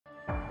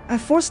I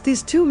forced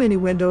these two mini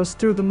windows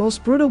through the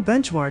most brutal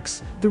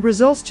benchmarks. The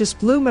results just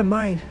blew my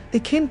mind.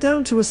 It came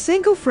down to a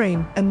single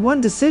frame and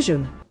one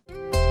decision.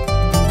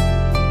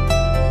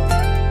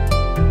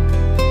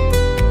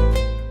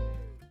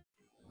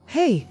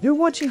 Hey, you're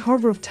watching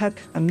Harbor of Tech.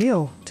 I'm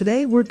Neil.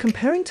 Today we're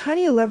comparing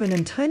Tiny 11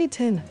 and Tiny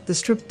 10, the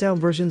stripped down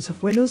versions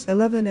of Windows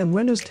 11 and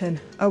Windows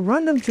 10. I'll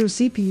run them through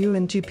CPU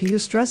and GPU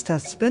stress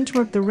tests,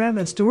 benchmark the RAM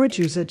and storage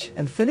usage,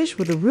 and finish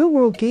with a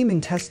real-world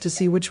gaming test to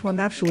see which one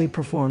actually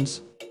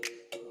performs.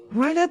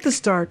 Right at the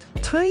start,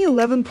 Tiny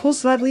 11 pulls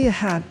slightly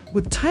ahead,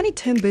 with Tiny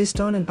 10 based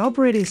on an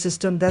operating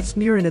system that's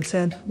nearing its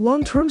end.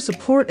 Long-term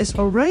support is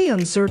already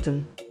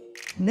uncertain.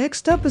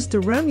 Next up is the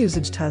RAM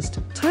usage test.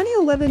 Tiny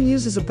 11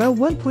 uses about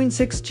 1.6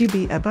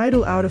 GB at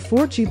idle out of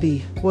 4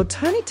 GB, while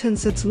Tiny 10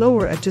 sits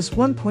lower at just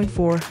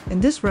 1.4. In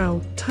this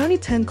round, Tiny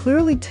 10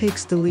 clearly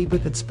takes the lead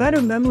with its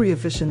better memory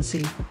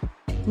efficiency.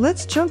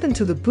 Let's jump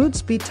into the boot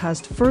speed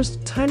test.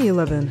 First, Tiny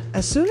 11.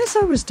 As soon as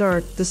I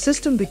restart, the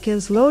system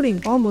begins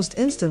loading almost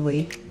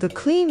instantly. The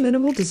clean,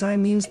 minimal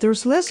design means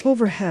there's less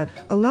overhead,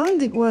 allowing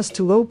the OS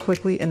to load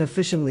quickly and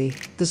efficiently.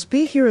 The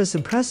speed here is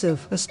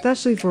impressive,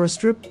 especially for a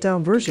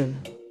stripped-down version.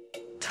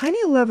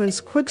 Tiny 11's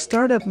quick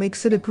startup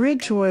makes it a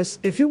great choice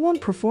if you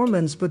want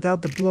performance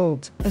without the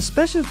bloat,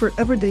 especially for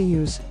everyday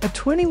use. At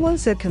 21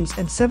 seconds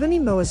and 70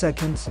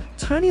 milliseconds,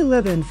 Tiny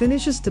 11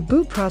 finishes the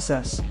boot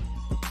process.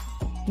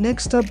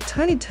 Next up,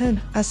 Tiny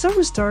 10. As I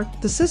restart,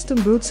 the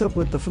system boots up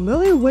with the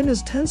familiar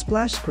Windows 10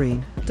 splash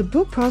screen. The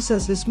boot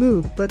process is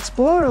smooth, but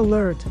spoiler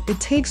alert, it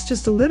takes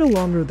just a little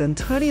longer than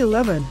Tiny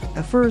 11.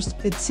 At first,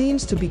 it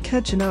seems to be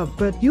catching up,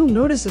 but you'll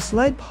notice a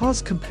slight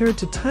pause compared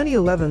to Tiny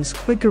 11's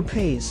quicker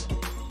pace.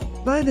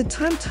 By the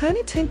time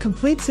Tiny 10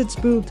 completes its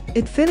boot,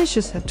 it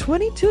finishes at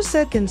 22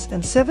 seconds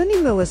and 70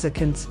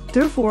 milliseconds.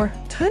 Therefore,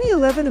 Tiny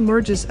 11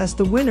 emerges as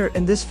the winner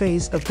in this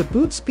phase of the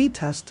boot speed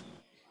test.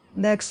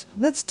 Next,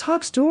 let's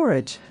talk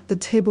storage. The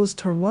tables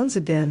turn once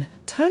again.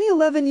 Tiny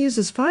 11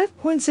 uses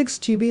 5.6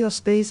 GB of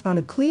space on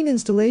a clean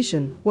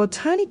installation, while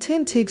Tiny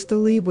 10 takes the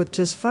lead with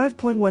just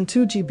 5.12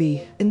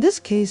 GB. In this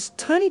case,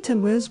 Tiny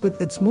 10 wins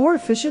with its more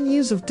efficient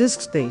use of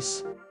disk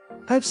space.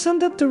 I've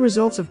summed up the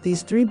results of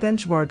these three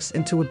benchmarks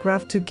into a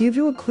graph to give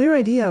you a clear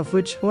idea of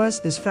which OS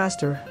is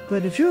faster.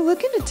 But if you're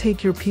looking to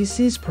take your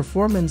PC's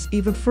performance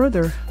even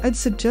further, I'd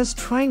suggest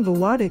trying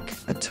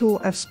Velotic, a tool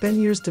I've spent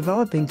years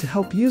developing to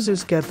help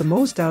users get the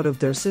most out of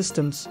their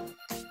systems.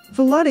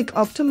 Velotic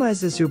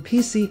optimizes your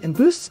PC and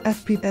boosts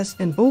FPS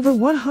in over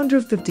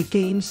 150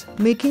 games,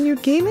 making your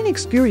gaming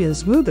experience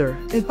smoother.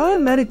 It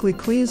automatically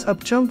cleans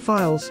up junk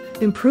files,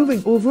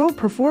 improving overall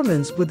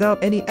performance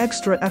without any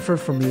extra effort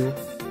from you.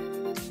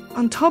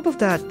 On top of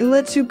that, it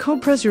lets you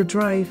compress your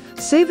drive,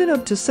 saving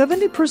up to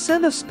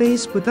 70% of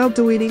space without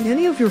deleting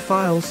any of your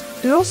files.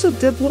 It also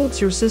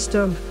debloats your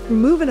system,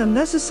 removing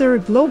unnecessary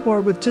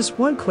bloatware with just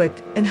one click,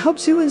 and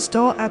helps you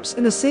install apps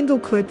in a single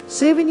click,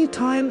 saving you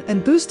time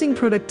and boosting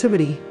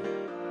productivity.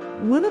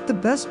 One of the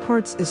best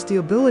parts is the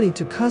ability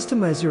to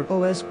customize your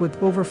OS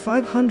with over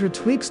 500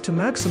 tweaks to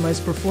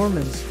maximize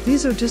performance.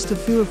 These are just a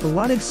few of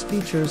Velotic's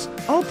features,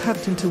 all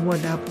packed into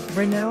one app.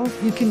 Right now,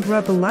 you can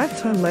grab a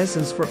lifetime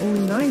license for only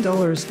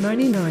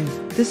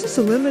 $9.99. This is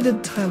a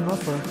limited time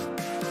offer.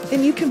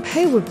 And you can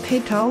pay with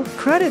PayPal,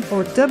 credit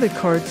or debit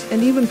cards,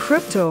 and even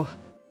crypto.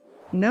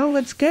 Now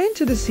let's get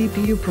into the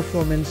CPU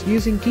performance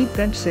using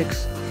Geekbench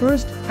 6.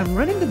 First, I'm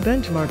running the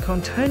benchmark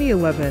on Tiny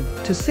 11.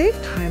 To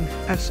save time,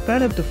 I've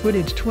sped up the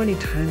footage 20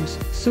 times,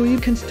 so you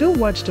can still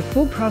watch the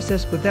full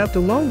process without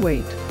the long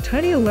wait.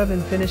 Tiny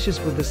 11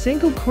 finishes with a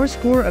single core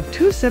score of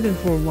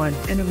 2741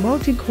 and a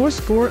multi-core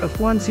score of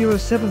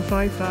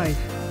 10755.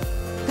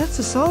 That's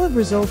a solid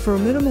result for a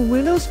minimal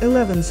Windows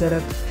 11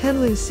 setup,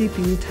 handling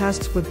CPU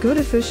tasks with good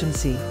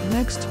efficiency.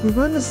 Next, we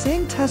run the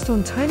same test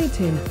on Tiny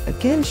 10,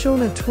 again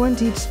shown at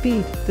 20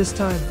 speed. This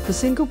time, the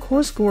single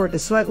core score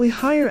is slightly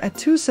higher at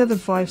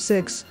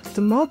 2756.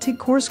 The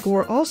multi-core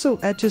score also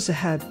edges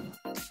ahead,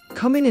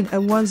 coming in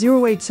at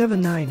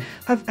 10879.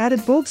 I've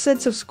added both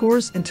sets of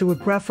scores into a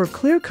graph for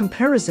clear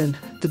comparison.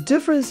 The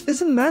difference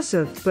isn't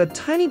massive, but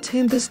Tiny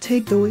 10 does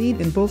take the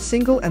lead in both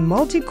single and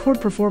multi-core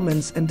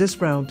performance in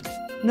this round.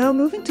 Now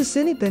moving to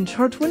Cinebench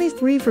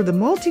R23 for the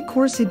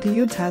multi-core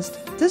CPU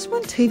test. This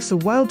one takes a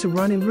while to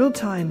run in real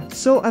time,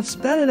 so I've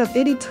sped it up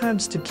 80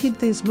 times to keep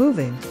things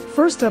moving.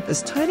 First up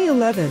is Tiny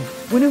 11.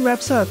 When it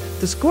wraps up,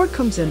 the score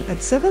comes in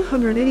at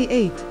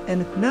 788,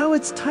 and now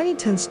it's Tiny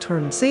 10's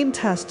turn. Same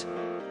test.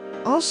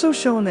 Also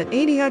shown at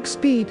 80x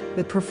speed,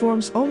 it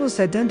performs almost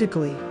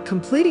identically,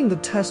 completing the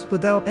test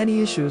without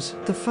any issues.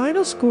 The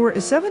final score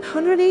is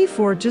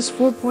 784, just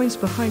 4 points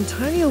behind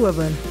Tiny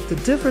 11. The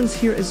difference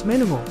here is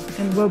minimal,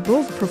 and while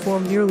both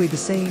perform nearly the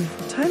same,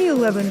 Tiny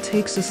 11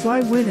 takes a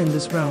slight win in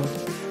this round.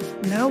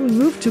 Now we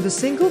move to the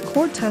single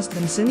core test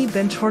in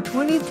Cinebench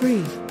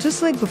R23.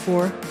 Just like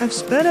before, I've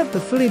sped up the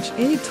footage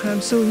 80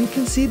 times so you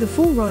can see the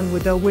full run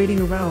without waiting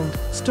around.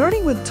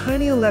 Starting with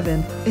Tiny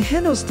 11, it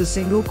handles the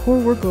single core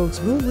workload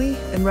smoothly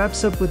and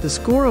wraps up with a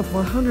score of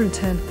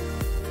 110.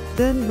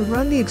 Then we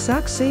run the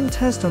exact same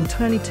test on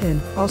Tiny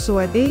 10, also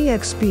at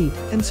 80x speed,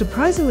 and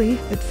surprisingly,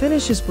 it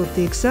finishes with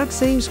the exact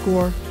same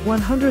score,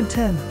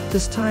 110.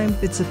 This time,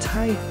 it's a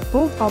tie.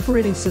 Both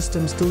operating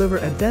systems deliver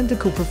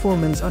identical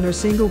performance under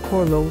single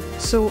core load,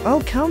 so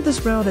I'll count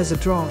this round as a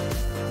draw.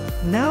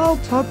 Now I'll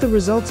plot the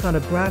results on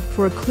a graph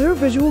for a clear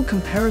visual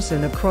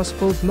comparison across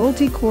both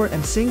multi-core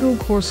and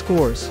single-core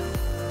scores.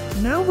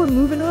 Now we're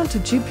moving on to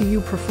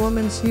GPU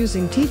performance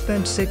using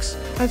Geekbench 6.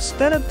 I've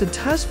sped up the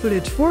test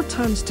footage 4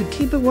 times to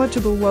keep it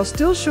watchable while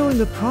still showing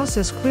the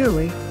process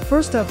clearly.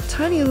 First up,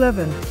 Tiny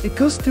 11. It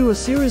goes through a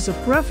series of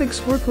graphics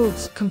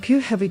workloads,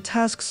 compute-heavy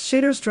tasks,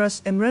 shader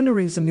stress, and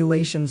rendering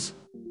simulations.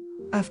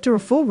 After a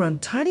full run,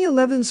 Tiny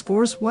 11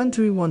 scores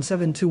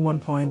 13171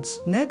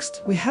 points.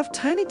 Next, we have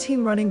Tiny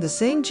 10 running the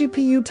same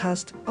GPU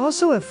test,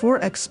 also at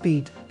 4x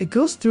speed. It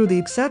goes through the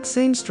exact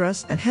same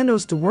stress and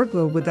handles the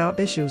workload without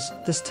issues.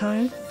 This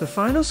time, the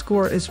final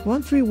score is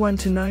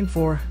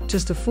 131294,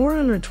 just a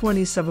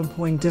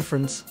 427-point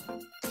difference.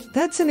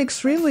 That's an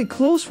extremely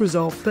close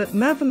result, but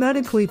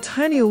mathematically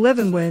Tiny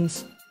 11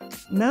 wins.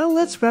 Now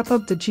let's wrap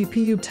up the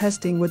GPU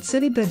testing with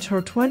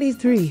Citybench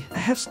 23. I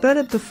have sped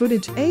up the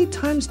footage 8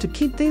 times to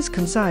keep things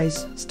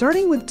concise.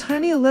 Starting with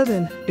Tiny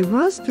 11, it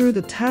runs through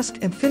the task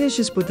and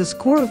finishes with a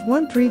score of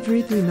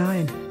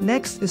 13339.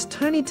 Next is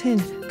Tiny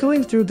 10,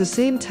 going through the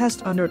same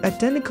test under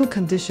identical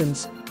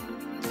conditions.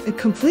 It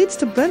completes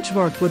the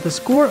benchmark with a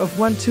score of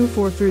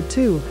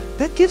 12432.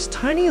 That gives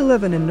Tiny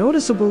 11 a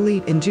noticeable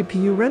lead in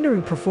GPU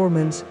rendering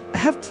performance. I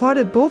have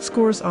plotted both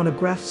scores on a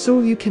graph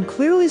so you can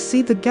clearly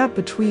see the gap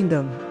between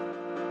them.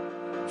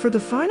 For the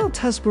final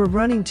test, we're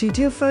running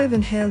GTA 5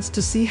 Enhanced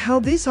to see how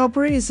these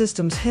operating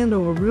systems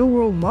handle a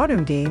real-world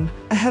modern game.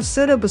 I have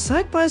set up a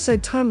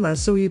side-by-side timelapse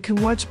so you can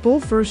watch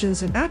both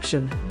versions in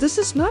action. This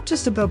is not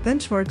just about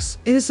benchmarks,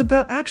 it is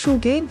about actual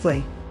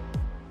gameplay.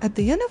 At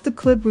the end of the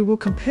clip, we will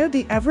compare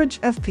the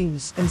average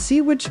FPS and see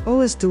which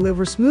OS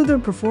delivers smoother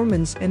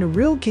performance in a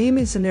real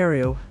gaming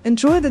scenario.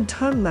 Enjoy the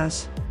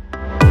timelapse.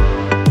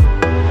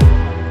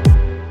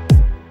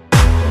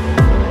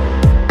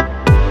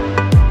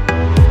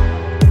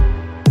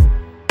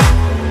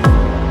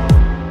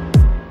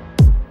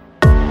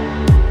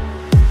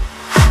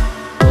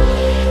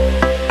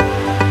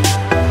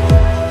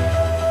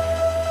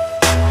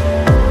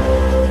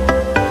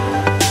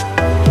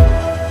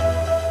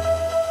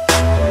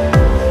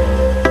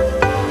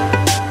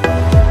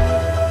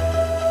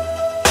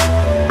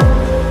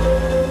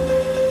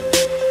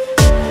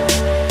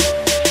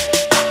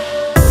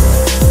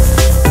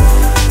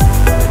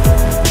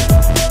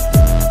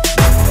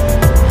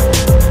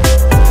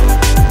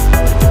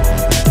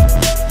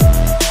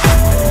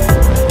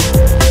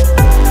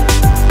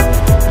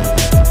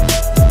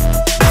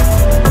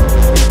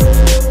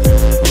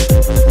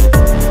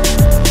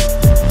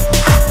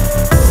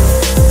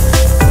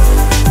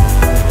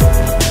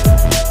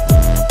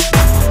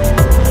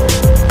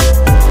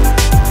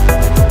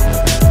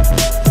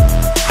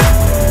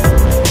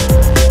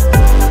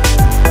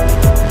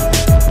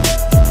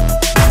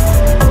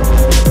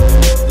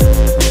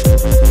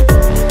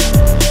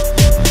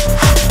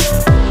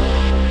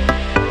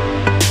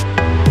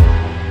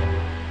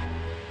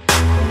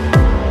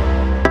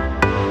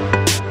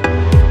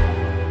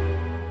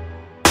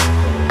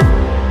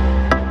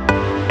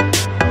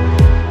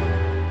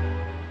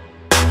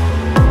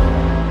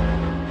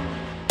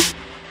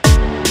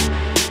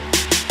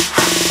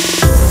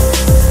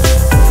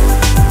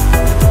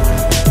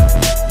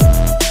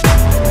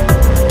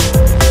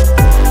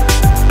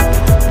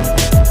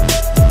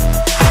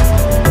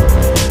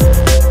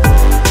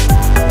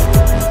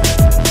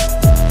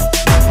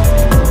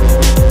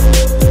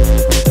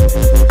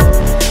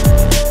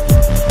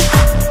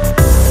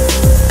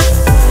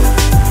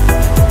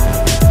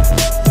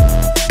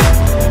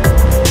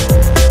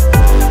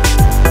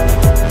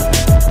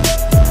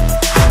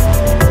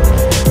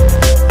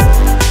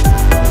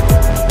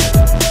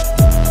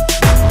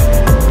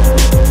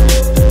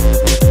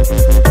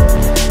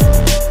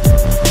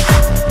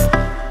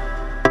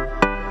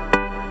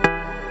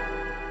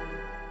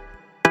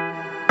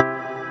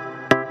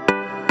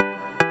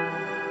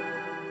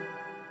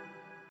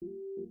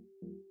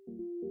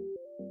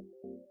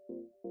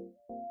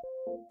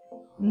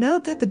 Now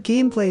that the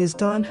gameplay is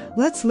done,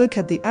 let's look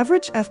at the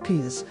average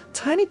FPS.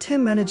 Tiny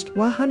 10 managed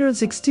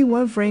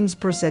 161 frames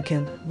per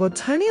second, while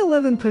Tiny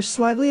 11 pushed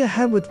slightly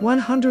ahead with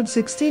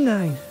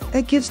 169.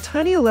 It gives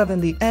Tiny 11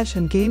 the edge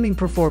in gaming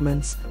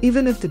performance,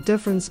 even if the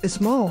difference is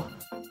small.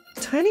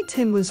 Tiny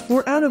 10 wins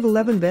 4 out of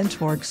 11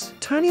 benchmarks,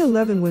 Tiny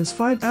 11 wins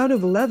 5 out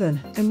of 11,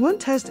 and one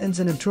test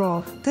ends in a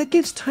draw. That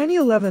gives Tiny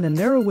 11 a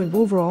narrow win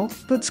overall,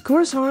 but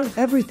scores aren't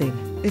everything.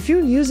 If you're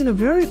using a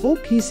very old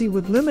PC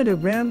with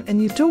limited RAM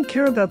and you don't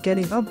care about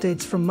getting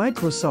updates from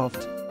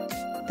Microsoft,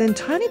 then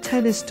Tiny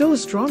 10 is still a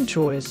strong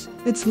choice.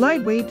 It's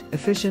lightweight,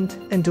 efficient,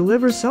 and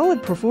delivers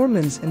solid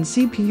performance in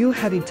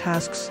CPU-heavy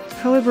tasks.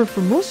 However,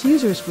 for most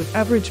users with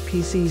average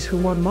PCs who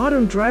want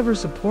modern driver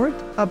support,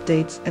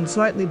 updates, and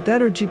slightly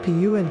better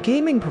GPU and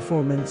gaming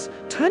performance,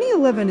 Tiny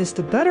 11 is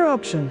the better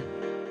option.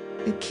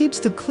 It keeps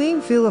the clean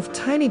feel of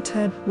Tiny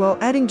 10 while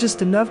adding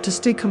just enough to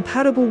stay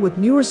compatible with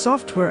newer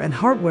software and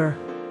hardware.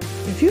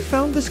 If you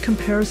found this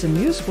comparison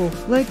useful,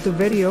 like the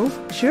video,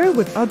 share it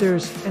with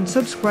others, and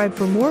subscribe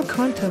for more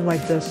content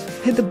like this.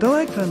 Hit the bell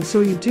icon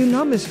so you do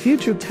not miss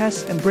future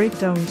tests and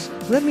breakdowns.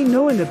 Let me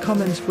know in the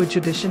comments which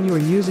edition you are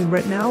using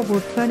right now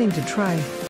or planning to try.